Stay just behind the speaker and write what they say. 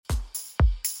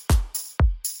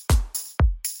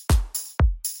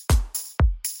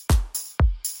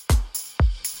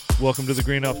Welcome to the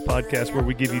Green Ops Podcast, where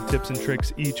we give you tips and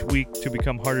tricks each week to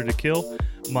become harder to kill.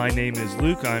 My name is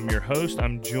Luke. I'm your host.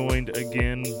 I'm joined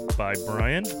again by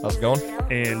Brian. How's it going?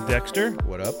 And Dexter.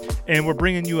 What up? And we're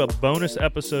bringing you a bonus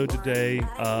episode today,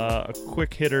 a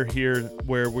quick hitter here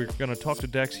where we're going to talk to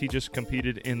Dex. He just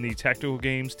competed in the Tactical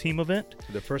Games team event.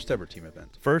 The first ever team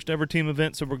event. First ever team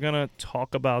event, so we're going to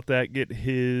talk about that, get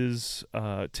his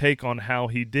take on how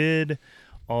he did,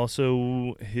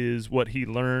 also what he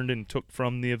learned and took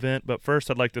from the event. But first,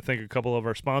 I'd like to thank a couple of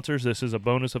our sponsors. This is a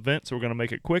bonus event, so we're going to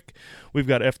make it quick. We've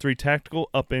got F3 Tactical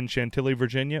up in Chantilly,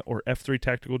 Virginia, or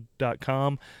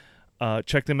f3tactical.com.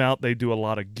 Check them out. They do a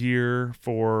lot of gear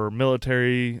for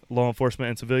military, law enforcement,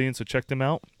 and civilians, so check them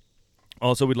out.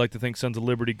 Also, we'd like to thank Sons of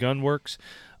Liberty Gunworks.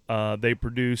 They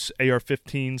produce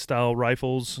AR-15 style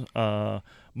rifles,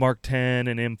 Mark 10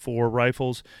 and M4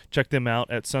 rifles. Check them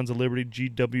out at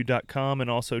sonsoflibertygw.com, and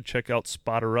also check out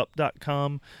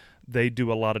spotterup.com. They do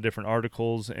a lot of different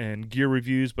articles and gear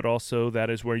reviews, but also that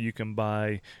is where you can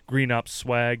buy Green Ops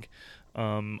swag.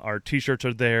 Our t-shirts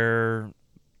are there.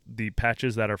 The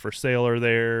patches that are for sale are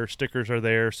there. Stickers are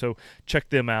there. So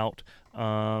check them out.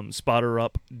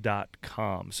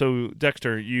 Spotterup.com. So,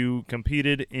 Dexter, you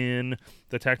competed in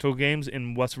the Tactical Games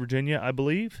in West Virginia, I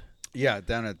believe? Yeah,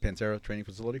 down at Pantera Training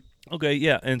Facility. Okay,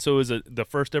 yeah. And so is it the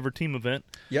first ever team event?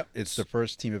 Yep, it's the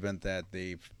first team event that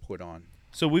they've put on.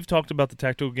 So we've talked about the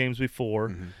Tactical Games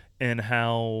before and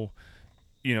how,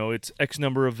 you know, it's X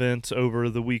number of events over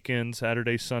the weekend,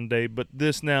 Saturday, Sunday. But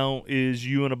this now is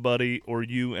you and a buddy or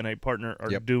you and a partner are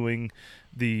doing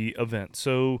the event.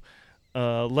 So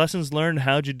lessons learned,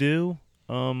 how'd you do?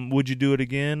 Would you do it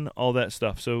again? All that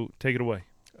stuff. So take it away.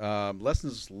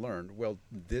 Lessons learned. Well,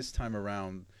 this time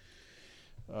around,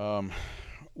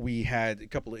 we had a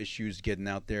couple of issues getting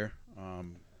out there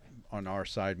on our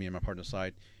side, me and my partner's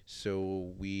side.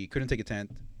 So we couldn't take a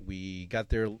tent. We got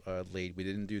there late. We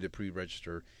didn't do the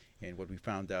pre-register. And what we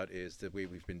found out is the way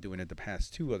we've been doing it the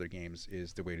past two other games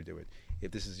is the way to do it.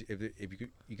 If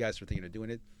you guys are thinking of doing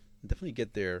it, definitely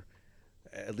get there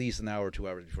at least an hour or 2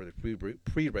 hours before the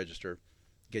pre-register.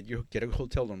 Get a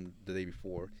hotel room the day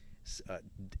before.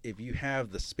 If you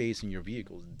have the space in your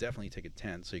vehicle, definitely take a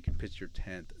tent so you can pitch your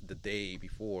tent the day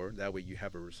before. That way you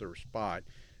have a reserved spot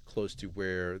close to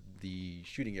where the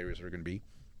shooting areas are going to be.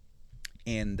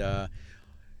 And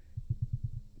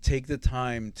take the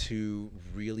time to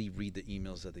really read the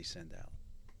emails that they send out.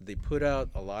 They put out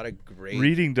a lot of great...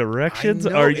 Reading directions?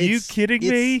 Are you kidding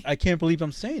me? I can't believe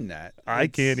I'm saying that. I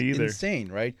can't either. It's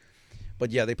insane, right? But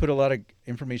yeah, they put a lot of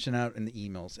information out in the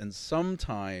emails, and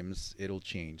sometimes it'll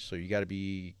change. So you got to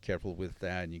be careful with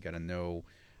that, and you got to know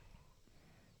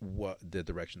what the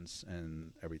directions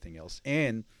and everything else.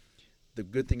 And the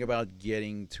good thing about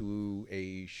getting to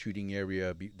a shooting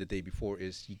area the day before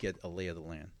is you get a lay of the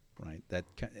land, right?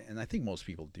 And I think most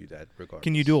people do that regardless.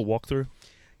 Can you do a walkthrough?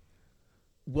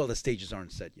 Well, the stages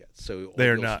aren't set yet, so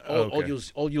they're not. All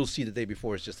you'll see the day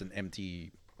before is just an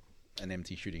empty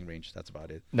shooting range. That's about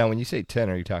it. Now, when you say 10,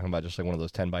 are you talking about just like one of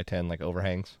those 10 by 10 like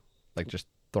overhangs, like just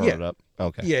throwing it up?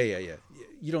 Okay. Yeah.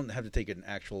 You don't have to take an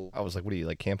actual. I was like, what are you,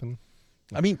 like camping?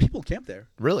 I mean, people camp there.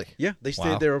 Really? Yeah, they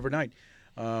stayed there overnight.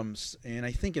 And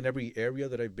I think in every area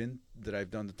that I've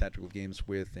done the Tactical Games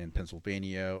with, in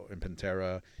Pennsylvania, in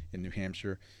Pantera, in New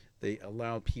Hampshire, they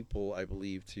allowed people, I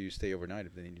believe, to stay overnight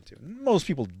if they needed to. Most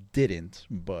people didn't,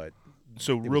 but...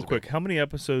 So real quick, how many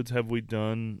episodes have we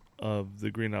done of the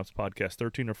Green Ops podcast?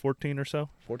 13 or 14 or so?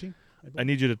 14? I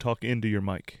need you to talk into your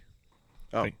mic.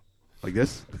 Oh, like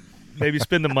this? Maybe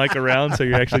spin the mic around so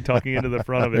you're actually talking into the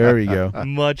front of it. There we go.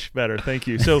 Much better. Thank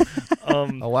you. So,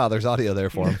 oh, wow, there's audio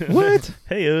there for him. What?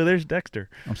 Hey, there's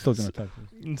Dexter. I'm still going to talk.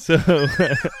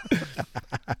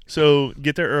 So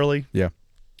get there early. Yeah.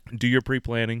 Do your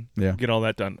pre-planning. Yeah. Get all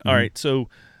that done. All right. So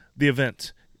the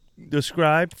event.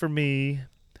 Describe for me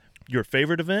your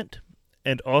favorite event,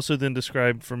 and also then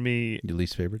describe for me... Your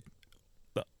least favorite?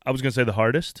 I was going to say the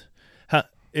hardest.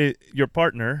 Your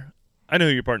partner... I know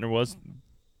who your partner was.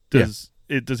 Does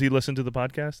he listen to the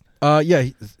podcast? Yeah,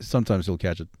 sometimes he'll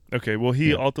catch it. Okay, well,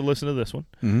 he ought to listen to this one.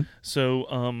 Mm-hmm.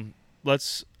 So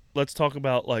let's talk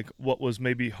about like what was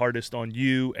maybe hardest on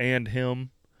you and him.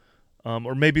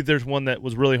 Or maybe there's one that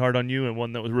was really hard on you and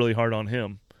one that was really hard on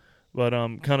him. But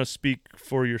kind of speak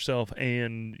for yourself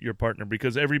and your partner,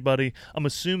 because everybody, I'm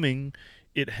assuming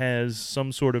it has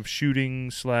some sort of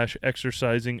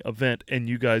shooting/exercising event, and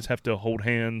you guys have to hold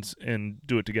hands and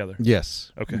do it together.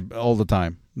 Yes. Okay. All the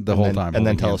time. The whole time. And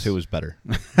then tell us who was better.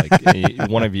 Like,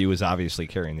 one of you is obviously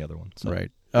carrying the other one. So.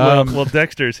 Right. Well,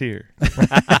 Dexter's here.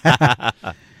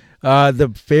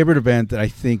 The favorite event that I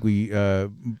think we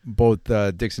both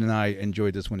Dixon and I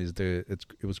enjoyed this one is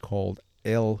it was called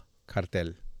El Cartel.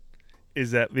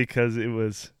 Is that because it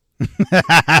was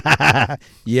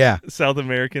Yeah. South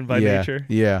American by Yeah. nature?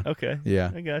 Yeah. Okay.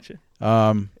 Yeah. I got you.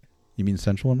 You mean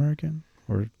Central American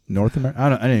or North American? I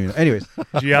don't even know. Anyways,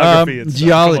 Geography. and stuff.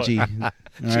 geology. Come All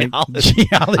right? Geology.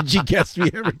 Geology gets me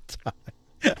every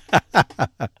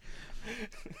time.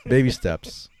 Baby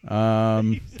steps.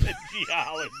 on.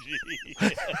 Geology.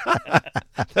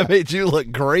 That made you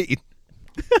look great.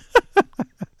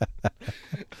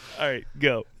 All right,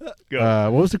 go.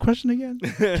 What was the question again?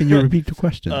 Can you repeat the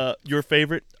question? Your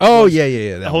favorite? Oh, was-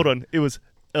 yeah. That Hold one. on. It was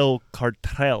El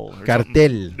Cartel. Or Cartel.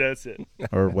 something. That's it.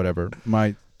 Or whatever.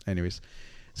 Anyways.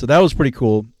 So that was pretty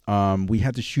cool. We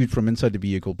had to shoot from inside the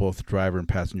vehicle, both the driver and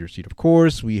passenger seat, of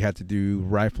course. We had to do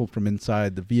rifle from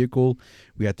inside the vehicle.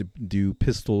 We had to do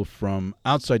pistol from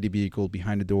outside the vehicle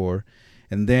behind the door.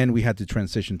 And then we had to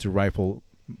transition to rifle,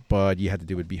 but you had to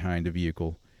do it behind the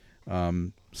vehicle.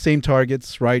 Same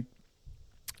targets, right?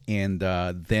 And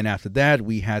then after that,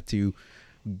 we had to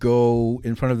go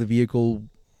in front of the vehicle,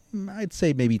 I'd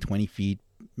say maybe 20 feet,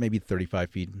 maybe 35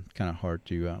 feet. Kind of hard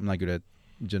to, I'm not good at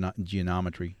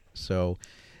geometry. So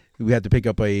we had to pick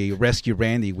up a Rescue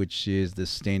Randy, which is the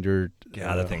standard.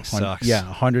 God, that thing sucks. Yeah,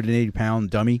 180-pound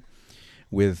dummy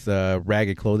with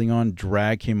ragged clothing on.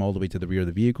 Drag him all the way to the rear of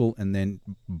the vehicle, and then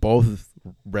both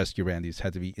Rescue Randys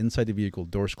had to be inside the vehicle,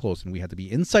 doors closed, and we had to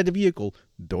be inside the vehicle,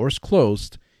 doors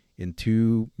closed, in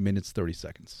 2 minutes 30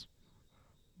 seconds.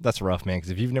 That's rough, man.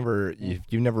 Because if you've never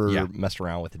Yeah. messed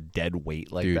around with a dead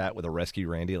weight like Dude. that with a Rescue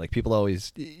Randy, like people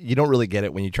always, you don't really get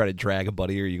it when you try to drag a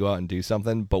buddy or you go out and do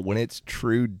something. But when it's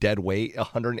true dead weight,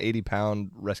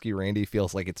 180-pound Rescue Randy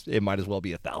feels like it might as well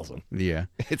be 1,000. Yeah.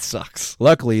 It sucks.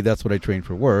 Luckily, that's what I trained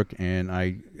for work, and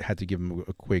I had to give him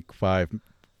a quick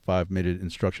five-minute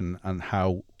instruction on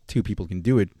how two people can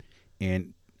do it.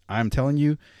 And I'm telling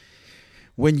you,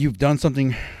 when you've done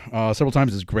something several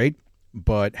times is great,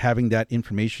 but having that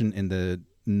information and the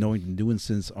knowing the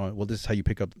nuances on, well, this is how you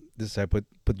pick up, this is how you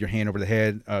put your hand over the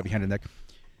head, behind the neck.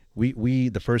 We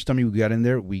the first dummy we got in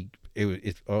there,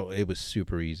 it was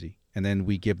super easy. And then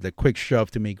we give the quick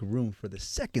shove to make room for the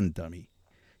second dummy,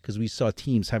 because we saw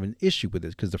teams have an issue with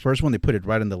this. Because the first one, they put it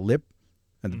right on the lip,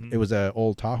 and it was a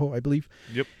old Tahoe, I believe.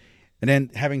 Yep. And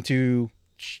then having to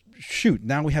shoot.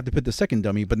 Now we have to put the second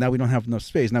dummy, but now we don't have enough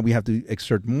space. Now we have to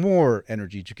exert more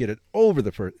energy to get it over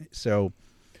the first. So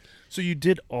you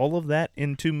did all of that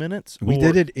in 2 minutes? we Or-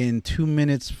 did it in 2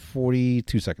 minutes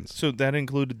 42 seconds. So that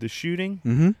included the shooting,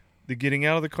 Mm-hmm. the getting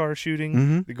out of the car shooting,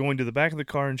 Mhm. the going to the back of the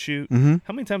car and shoot. Mm-hmm.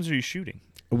 How many times are you shooting?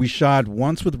 We shot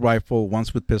once with rifle,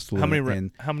 once with pistol. How many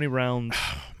and how many rounds?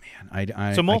 I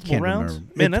So multiple I can't rounds?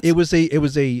 remember. Man,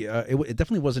 it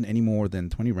definitely wasn't any more than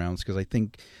 20 rounds, because I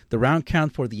think the round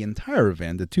count for the entire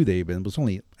event, the 2-day event, was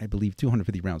only, I believe,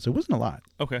 250 rounds. So it wasn't a lot.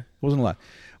 Okay. It wasn't a lot.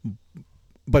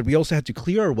 But we also had to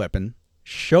clear our weapon,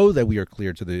 show that we are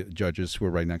clear to the judges who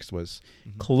were right next to us,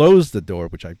 close the door,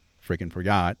 which I freaking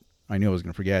forgot. I knew I was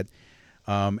going to forget.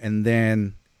 And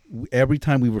then every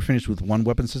time we were finished with one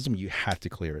weapon system, you had to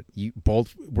clear it.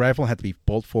 Rifle had to be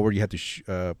bolt forward. You had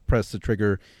to press the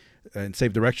trigger and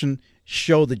save direction,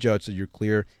 show the judge that you're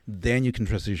clear. Then you can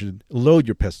transition, load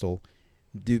your pistol,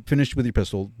 finish with your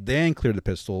pistol, then clear the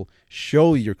pistol,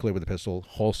 show you're clear with the pistol,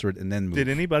 holster it, and then move. Did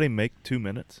anybody make 2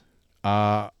 minutes?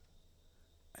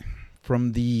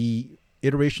 From the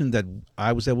iteration that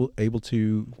I was able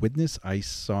to witness, I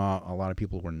saw a lot of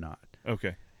people were not.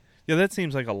 Okay. Yeah, that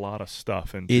seems like a lot of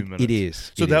stuff in 2 minutes. It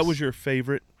is. So that was your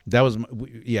favorite that was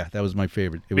my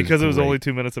favorite. because it was great. only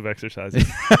 2 minutes of exercise.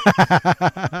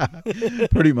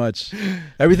 Pretty much.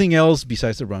 Everything else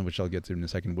besides the run, which I'll get to in a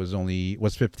second, was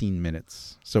 15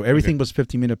 minutes. So everything was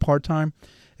 15-minute part time,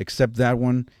 except that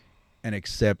one, and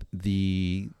except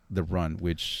the run,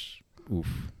 which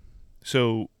oof.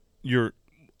 So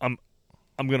I'm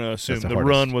gonna assume the the hardest.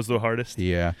 run was the hardest.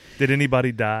 Yeah. Did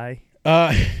anybody die?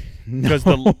 No. Because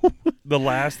the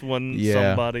last one, Yeah.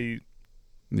 somebody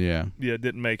Yeah.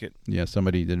 didn't make it. Yeah,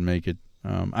 somebody didn't make it.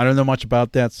 I don't know much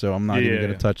about that, so I'm not even going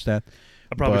to Yeah. touch that.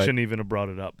 I probably But- shouldn't even have brought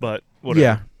it up, but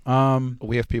whatever. Yeah.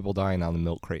 We have people dying on the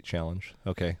milk crate challenge.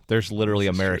 Okay, there's literally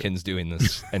This is Americans doing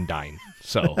this and dying.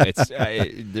 So it's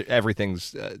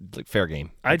everything's like fair game.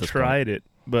 I at this point. tried it,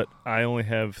 but I only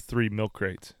have 3 milk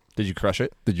crates. Did you crush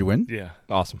it? Did you win? Yeah.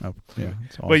 Awesome. Oh, yeah.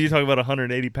 It's awesome. Well, you talk about a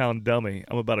 180-pound dummy.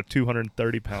 I'm about a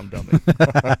 230-pound dummy.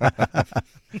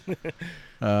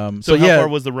 So how yeah, far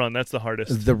was the run? That's the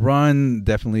hardest. the run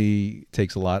definitely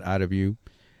takes a lot out of you.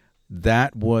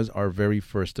 That was our very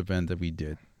first event that we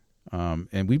did.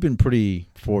 And we've been pretty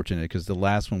fortunate because the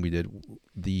last one we did,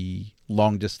 the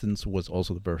long distance was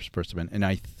also the first event. And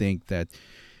I think that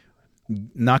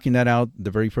knocking that out,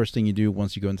 the very first thing you do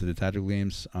once you go into the tactical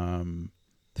games,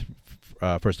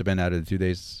 first event out of the 2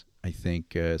 days, I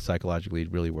think psychologically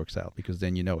it really works out, because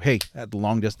then you know, hey, at the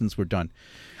long distance we're done.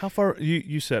 How far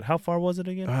you said? How far was it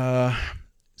again?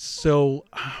 So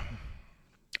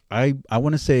I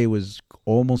want to say it was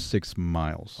almost 6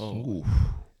 miles. Oh.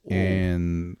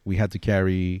 And we had to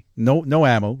carry no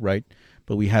ammo, right?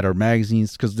 But we had our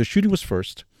magazines, because the shooting was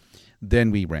first.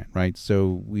 Then we ran, right?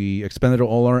 So we expended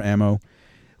all our ammo.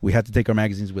 We had to take our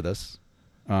magazines with us.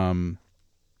 We had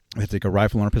to take a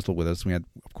rifle and a pistol with us. We had,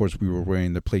 of course, we were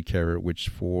wearing the plate carrier, which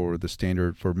for the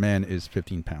standard for men is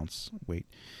 15 pounds weight.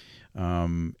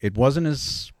 It wasn't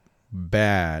as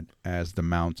bad as the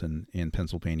mountain in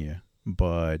Pennsylvania,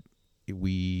 but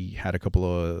we had a couple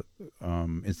of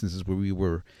instances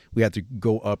where we had to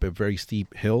go up a very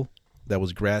steep hill that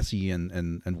was grassy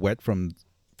and wet from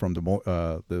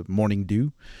the morning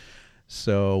dew.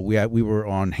 So we were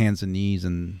on hands and knees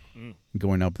and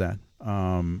going up that.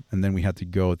 And then we had to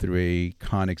go through a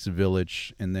Connex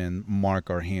village and then mark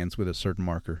our hands with a certain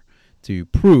marker to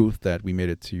prove that we made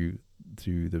it to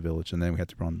the village, and then we had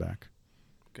to run back.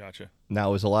 Gotcha.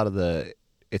 Now, it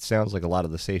sounds like a lot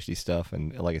of the safety stuff,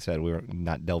 and like I said, we were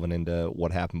not delving into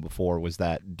what happened before. Was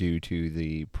that due to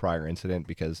the prior incident?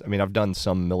 Because, I mean, I've done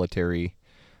some military,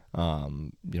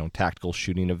 tactical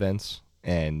shooting events,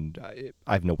 and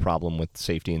I have no problem with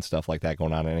safety and stuff like that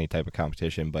going on in any type of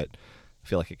competition, but I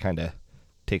feel like it kind of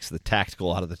takes the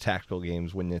tactical out of the tactical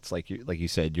games when it's like you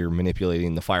said, you're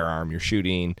manipulating the firearm, you're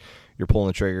shooting, you're pulling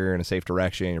the trigger in a safe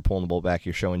direction, you're pulling the bolt back,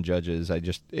 you're showing judges.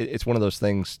 It's one of those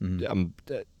things.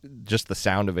 Just the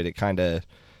sound of it kind of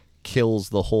kills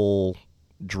the whole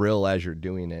drill as you're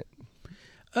doing it.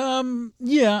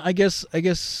 Yeah, I guess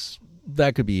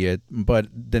that could be it. But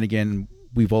then again,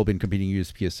 we've all been competing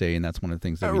USPSA, and that's one of the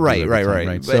things that we do every time,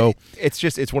 right? So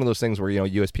it's one of those things where,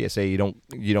 USPSA,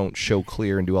 you don't show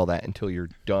clear and do all that until you're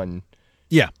done.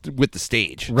 Yeah, with the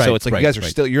stage. Right, so it's like right, you guys are right.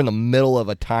 still, you're in the middle of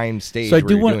a timed stage so I where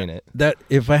do you're want doing it. that.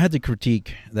 If I had to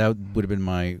critique, that would have been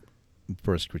my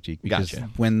first critique, because Gotcha.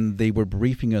 when they were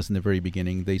briefing us in the very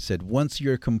beginning, they said once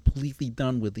you're completely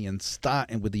done with the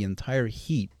entire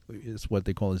heat, is what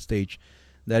they call the stage.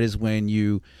 That is when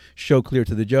you show clear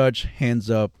to the judge, hands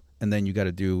up, and then you got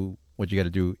to do what you got to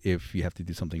do if you have to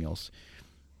do something else.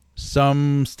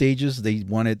 Some stages, they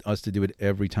wanted us to do it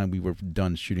every time we were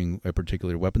done shooting a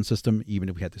particular weapon system, even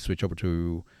if we had to switch over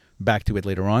back to it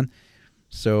later on.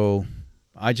 So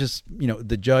I just,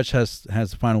 the judge has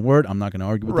the final word. I'm not going to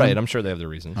argue with them. Right, I'm sure they have their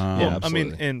reasons. Yeah, I mean,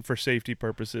 absolutely. and for safety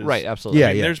purposes. Right, absolutely.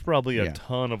 Yeah, There's probably a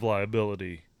ton of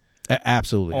liability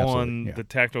Absolutely. on yeah. the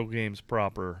tactical games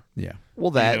proper. Yeah.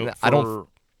 Well,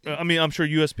 I'm sure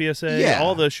USPSA, Yeah.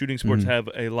 all the shooting sports Mhm. have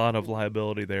a lot of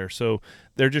liability there, so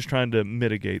they're just trying to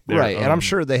mitigate their right, and I'm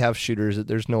sure they have shooters that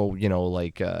there's no, you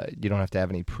don't have to have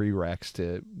any prereqs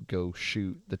to go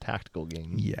shoot the tactical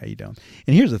game. Yeah, you don't.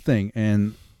 And here's the thing,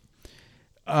 and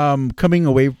coming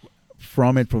away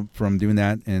from it, from doing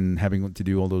that and having to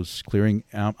do all those clearing,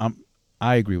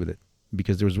 I agree with it,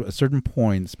 because there was a certain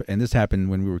point, and this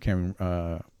happened when we were carrying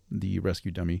the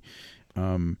rescue dummy,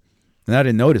 and I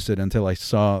didn't notice it until I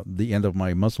saw the end of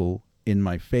my muzzle in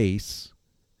my face,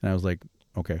 and I was like,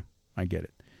 okay, I get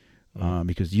it.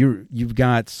 Because you've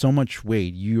got so much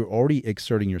weight, you're already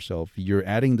exerting yourself. You're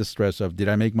adding the stress of, did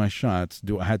I make my shots?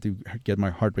 Do I have to get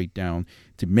my heart rate down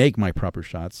to make my proper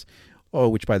shots? Oh,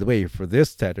 which, by the way, for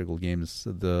this tactical games,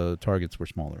 the targets were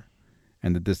smaller,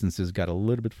 and the distances got a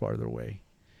little bit farther away.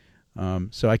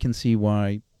 So I can see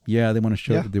why. Yeah, they want to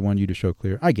show. Yeah. They want you to show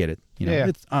clear. I get it. Yeah.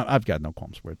 It's I've got no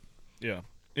qualms with it. Yeah,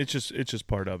 it's just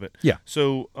part of it. Yeah.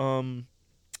 So,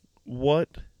 what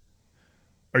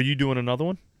are you doing another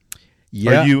one?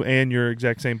 Yeah. Are you and your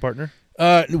exact same partner?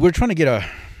 We're trying to get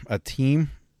a team,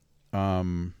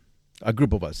 a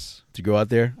group of us to go out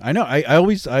there. I know. I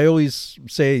always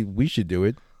say we should do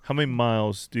it. How many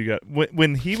miles do you got?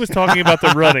 When he was talking about the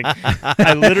running,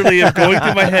 I literally am going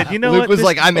through my head. You know Luke what? was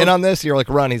like, I'm in on this. You're like,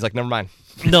 run. He's like, never mind.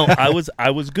 No, I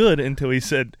was good until he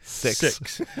said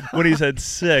six. When he said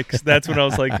 6, that's when I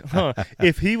was like, huh.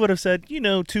 If he would have said,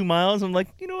 2 miles, I'm like,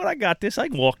 you know what? I got this. I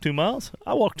can walk 2 miles.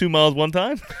 I walked 2 miles one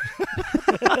time.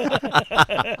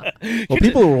 Well,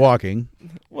 people were walking.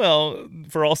 Well,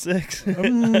 for all 6.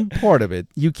 Part of it.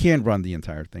 You can't run the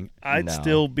entire thing. I'd No,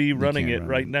 still be running can't it run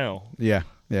right it. now. Yeah.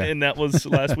 Yeah. And that was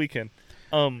last weekend.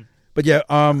 But yeah,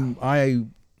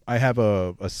 I have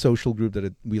a social group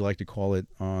that we like to call it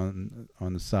on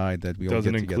the side that we all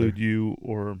Doesn't get together. include you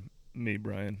or me,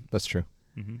 Brian. That's true.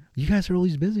 Mm-hmm. You guys are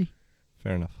always busy.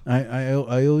 Fair enough. I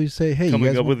always say, hey, you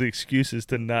Coming guys up with excuses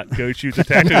to not go shoot the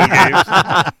tactical games.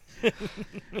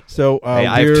 So Hey,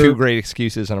 I have two great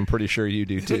excuses, and I'm pretty sure you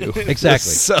do too.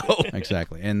 Exactly. So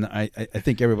Exactly, and I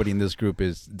think everybody in this group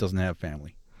doesn't have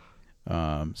family,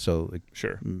 so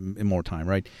Sure. in more time,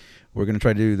 right? We're gonna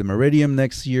try to do the Meridium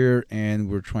next year, and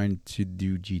we're trying to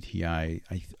do GTI.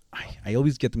 I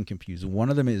always get them confused. One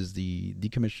of them is the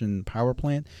decommissioned power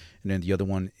plant, and then the other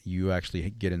one you actually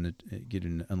get in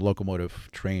a locomotive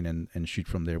train and shoot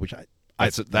from there, which I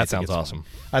that think sounds it's awesome.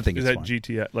 fun. I think Is it's that fun.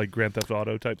 GTI, like Grand Theft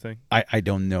Auto type thing? I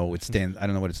don't know. I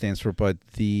don't know what it stands for, but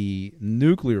the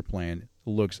nuclear plant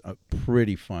looks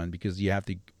pretty fun because you have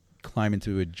to climb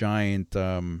into a giant,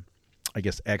 I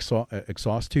guess,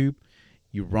 exhaust tube.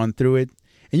 You run through it,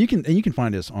 and you can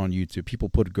find this on YouTube. People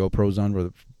put GoPros on, were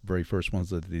the very first ones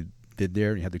that they did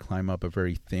there. You have to climb up a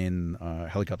very thin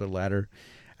helicopter ladder.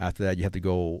 After that, you have to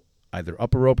go either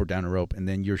up a rope or down a rope, and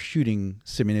then you're shooting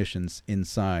simunitions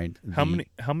inside.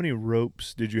 How many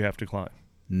ropes did you have to climb?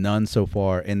 None so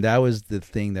far, and that was the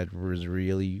thing that was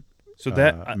really So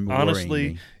that worrying honestly,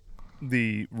 me.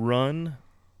 the run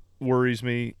worries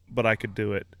me, but I could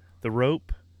do it. The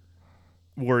rope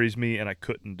worries me, and I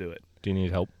couldn't do it. Do you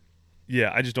need help?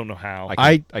 Yeah, I just don't know how.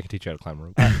 I can teach you how to climb a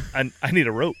rope. I need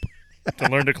a rope to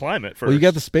learn to climb it first. Well, you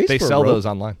got the space. They for a sell rope. those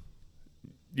online.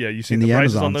 Yeah, you seen in the the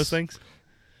prices on Amazons. those things?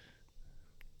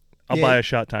 I'll Yeah. buy a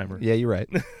shot timer. Yeah, you're right.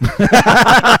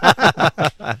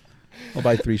 I'll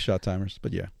buy 3 shot timers,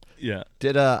 but yeah. Yeah.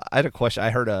 I had a question.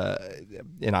 I heard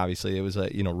and obviously it was a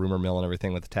rumor mill and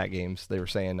everything with the tag games. They were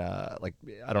saying like,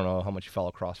 I don't know how much you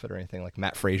follow CrossFit or anything. Like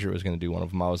Matt Frazier was going to do one of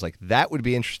them. I was like, that would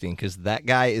be interesting because that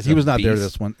guy is. He was not there beast.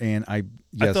 this one, and I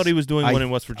thought he was doing one in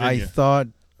West I Virginia. thought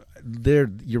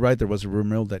you're right. There was a rumor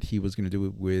mill that he was going to do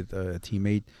it with a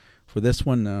teammate. For this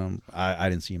one, I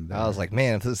didn't see him there. I was like,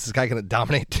 man, if this is guy going to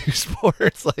dominate 2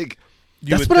 sports, like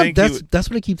You would think he would- that's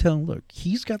what I keep telling him. Look,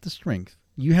 he's got the strength.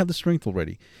 You have the strength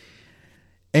already,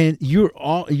 and you're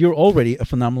already a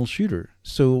phenomenal shooter.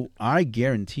 So I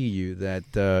guarantee you that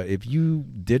if you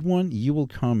did one, you will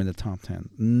come in the top 10.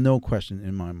 No question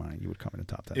in my mind, you would come in the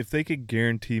top 10. if they could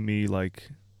guarantee me like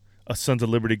a Sons of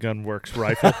Liberty Gun Works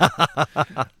rifle,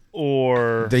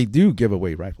 or They do give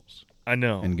away rifles I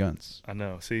know, and guns. I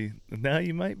know. See, now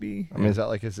you might be. I mean, is that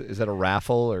like is that a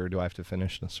raffle or do I have to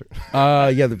finish a certain?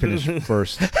 Yeah, the finish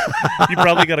first. You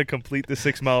probably got to complete the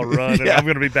 6-mile run, and Yeah. I'm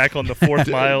going to be back on the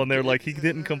 4th mile, and they're like, he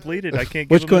didn't complete it. I can't. Give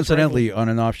Which him this coincidentally, on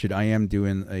an offshoot, I am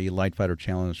doing a light fighter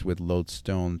challenge with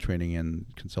Lodestone Training and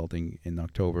Consulting in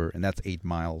October, and that's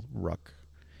 8-mile ruck.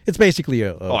 It's basically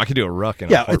I could do a ruck.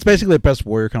 yeah, it's basically a best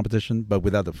warrior competition, but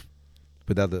without the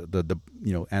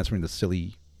answering the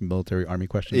silly military army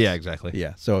questions. Yeah, exactly.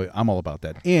 Yeah, so I'm all about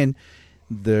that. And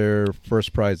their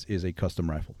first prize is a custom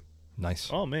rifle. Nice.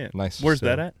 rifle. Oh man, Nice. Where's So-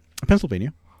 that at?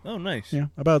 Pennsylvania. Oh, nice. Yeah,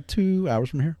 about 2 hours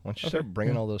from here. Why don't you Okay. start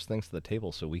bringing all those things to the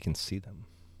table so we can see them?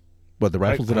 What, the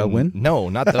rifles that I win? No,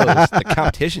 not those. The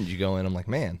competitions you go in. I'm like,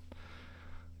 man.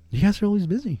 You guys are always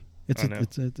busy. I know.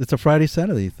 It's a Friday,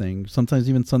 Saturday thing, sometimes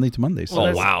even Sunday to Monday. So Well,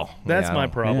 that's- wow. That's Yeah, my I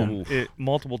problem. Yeah.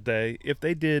 Multiple day. If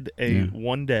they did a Yeah.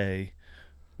 one day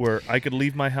where I could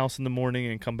leave my house in the morning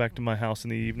and come back to my house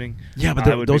in the evening. yeah, but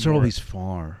I would those be are more- always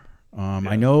far. Yeah.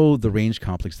 I know the range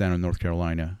complex down in North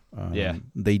Carolina. Yeah.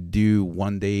 They do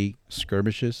 1-day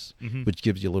skirmishes, Mhm. which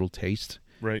gives you a little taste,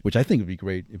 Right. which I think would be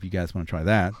great if you guys want to try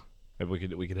that. Maybe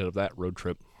we could hit up that road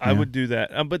trip. I Yeah. would do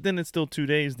that. But then it's still 2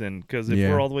 days then, because if Yeah.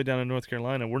 we're all the way down in North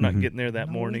Carolina, we're not Mhm. getting there that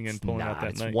No, morning it's and pulling out not. that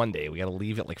It's night. one day. We got to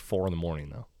leave at like 4 a.m.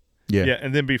 though. Yeah.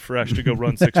 And then be fresh to go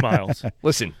run 6 miles.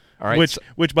 Listen, all right.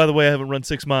 Which, by the way, I haven't run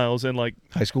 6 miles in like.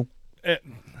 High school.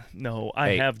 No,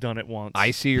 I Hey, have done it once.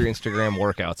 I see your Instagram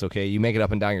workouts. Okay, you make it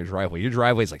up and down your driveway. Your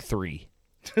driveway's like 3.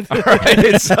 All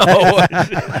right, so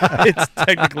It's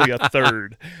technically a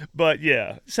third, but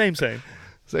yeah, same. same.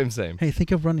 Hey,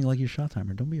 think of running like your shot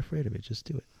timer. Don't be afraid of it. Just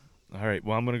do it. All right,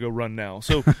 well, I'm going to go run now.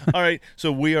 So, all right,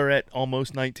 so we are at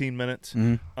almost 19 minutes.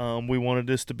 We wanted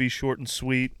this to be short and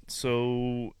sweet,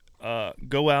 so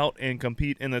go out and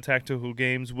compete in the tactical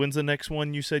games. When's the next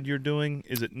one you said you're doing?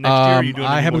 Is it next year? Or are you doing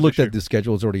I any haven't more looked this at the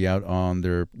schedule. It's already out on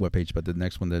their webpage, but the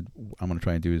next one that I'm going to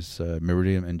try and do is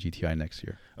Meridian and GTI next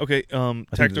year. year? Okay,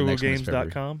 think the next one is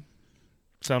tacticalgames.com.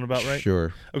 Sound about right?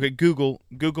 Sure. Okay, Google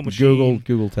machine.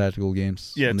 Google tactical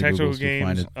games. Yeah, on the tactical Googles to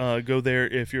find games. it. Go there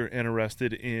if you're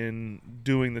interested in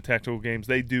doing the tactical games.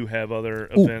 They do have other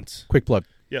Ooh. events. Quick plug.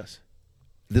 Yes.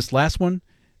 This last one,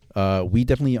 we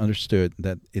definitely understood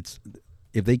that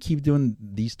if they keep doing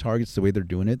these targets the way they're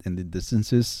doing it and the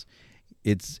distances,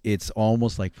 it's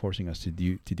almost like forcing us to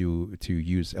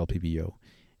use LPVO.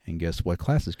 And guess what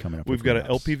class is coming up? We've got an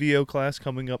us? LPVO class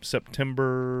coming up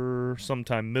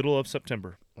sometime middle of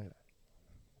September.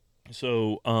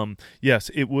 So, yes,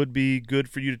 it would be good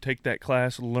for you to take that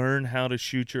class, learn how to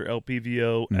shoot your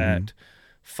LPVO at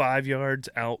 5 yards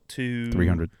out to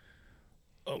 300.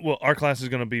 Well, our class is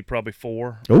going to be probably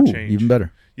 4. Oh, change. even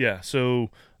better. Yeah, so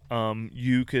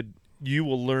you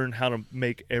will learn how to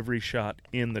make every shot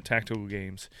in the tactical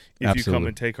games if you come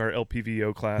and take our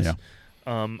LPVO class. Yeah.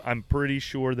 I'm pretty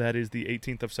sure that is the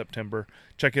 18th of September.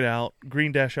 Check it out.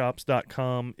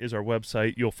 green-ops.com is our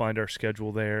website. You'll find our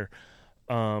schedule there.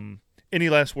 Any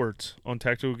last words on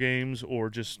tactical games or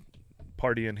just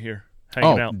partying here,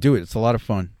 hanging out? Do it. It's a lot of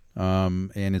fun.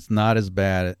 And it's not as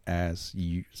bad as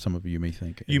some of you may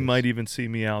think. You might even see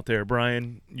me out there,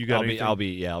 Brian. You got anything? I'll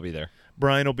be there.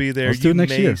 Brian will be there. Let's do it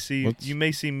next year. You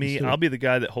may see me. I'll be the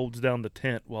guy that holds down the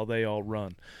tent while they all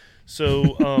run.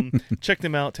 So check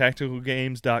them out,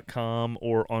 tacticalgames.com,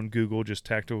 or on Google, just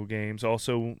Tactical Games.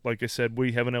 Also, like I said,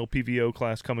 we have an LPVO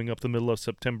class coming up the middle of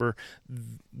September.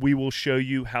 We will show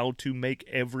you how to make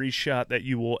every shot that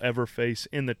you will ever face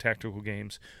in the tactical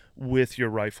games with your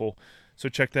rifle. So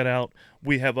check that out.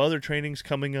 We have other trainings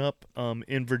coming up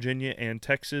in Virginia and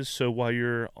Texas. So while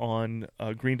you're on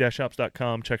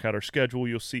green-ops.com, check out our schedule.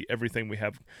 You'll see everything we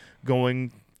have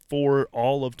going for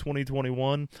all of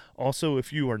 2021. Also,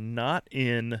 if you are not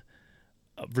in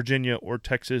Virginia or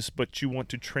Texas, but you want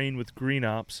to train with Green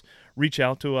Ops, reach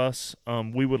out to us.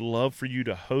 We would love for you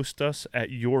to host us at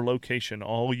your location.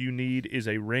 All you need is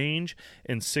a range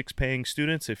and 6 paying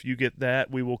students. If you get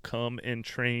that, we will come and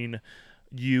train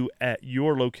you at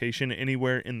your location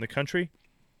anywhere in the country.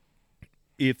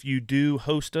 If you do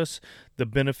host us, the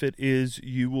benefit is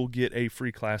you will get a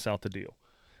free class out the deal.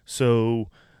 So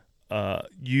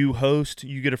you host,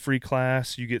 you get a free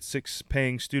class, you get 6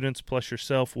 paying students plus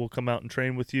yourself. We'll come out and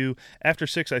train with you. After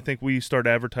 6, I think we start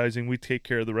advertising. We take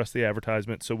care of the rest of the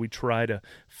advertisement, so we try to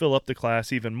fill up the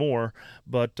class even more.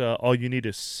 But all you need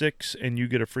is 6, and you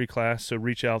get a free class. So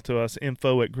reach out to us,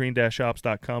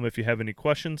 info@green-ops.com if you have any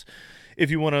questions. If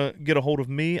you want to get a hold of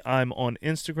me, I'm on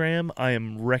Instagram. I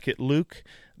am Wreck-It Luke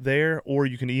there, or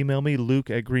you can email me,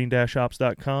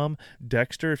 luke@green-ops.com.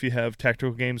 Dexter, if you have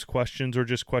tactical games questions or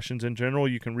just questions in general,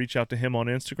 you can reach out to him on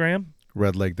Instagram.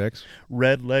 Red Leg Dex.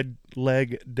 Red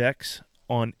Leg Dex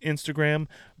on Instagram.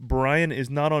 Brian is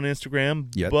not on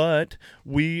Instagram yet, but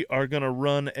we are going to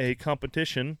run a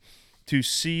competition to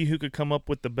see who could come up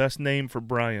with the best name for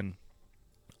Brian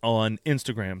on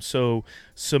Instagram. So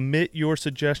submit your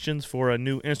suggestions for a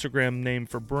new Instagram name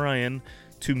for Brian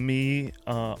to me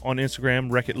on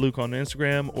Instagram, Wreck-It Luke on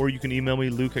Instagram, or you can email me,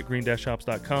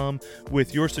 luke@green-ops.com,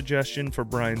 with your suggestion for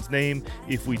Brian's name.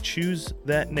 If we choose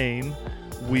that name,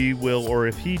 we will, or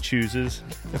if he chooses,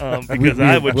 because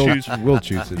we'll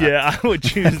choose it. Yeah, I would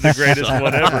choose the greatest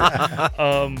one ever.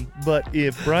 But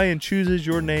if Brian chooses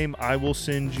your name, I will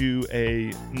send you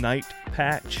a night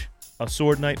patch, a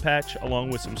sword night patch,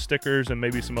 along with some stickers and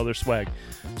maybe some other swag.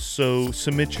 So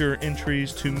submit your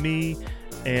entries to me,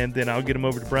 and then I'll get them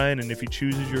over to Brian, and if he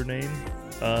chooses your name,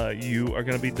 you are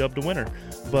going to be dubbed a winner.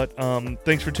 But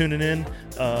thanks for tuning in.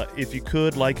 If you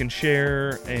could, like and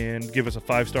share and give us a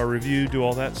 5-star review, do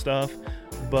all that stuff.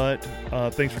 But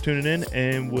thanks for tuning in,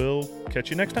 and we'll catch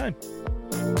you next time.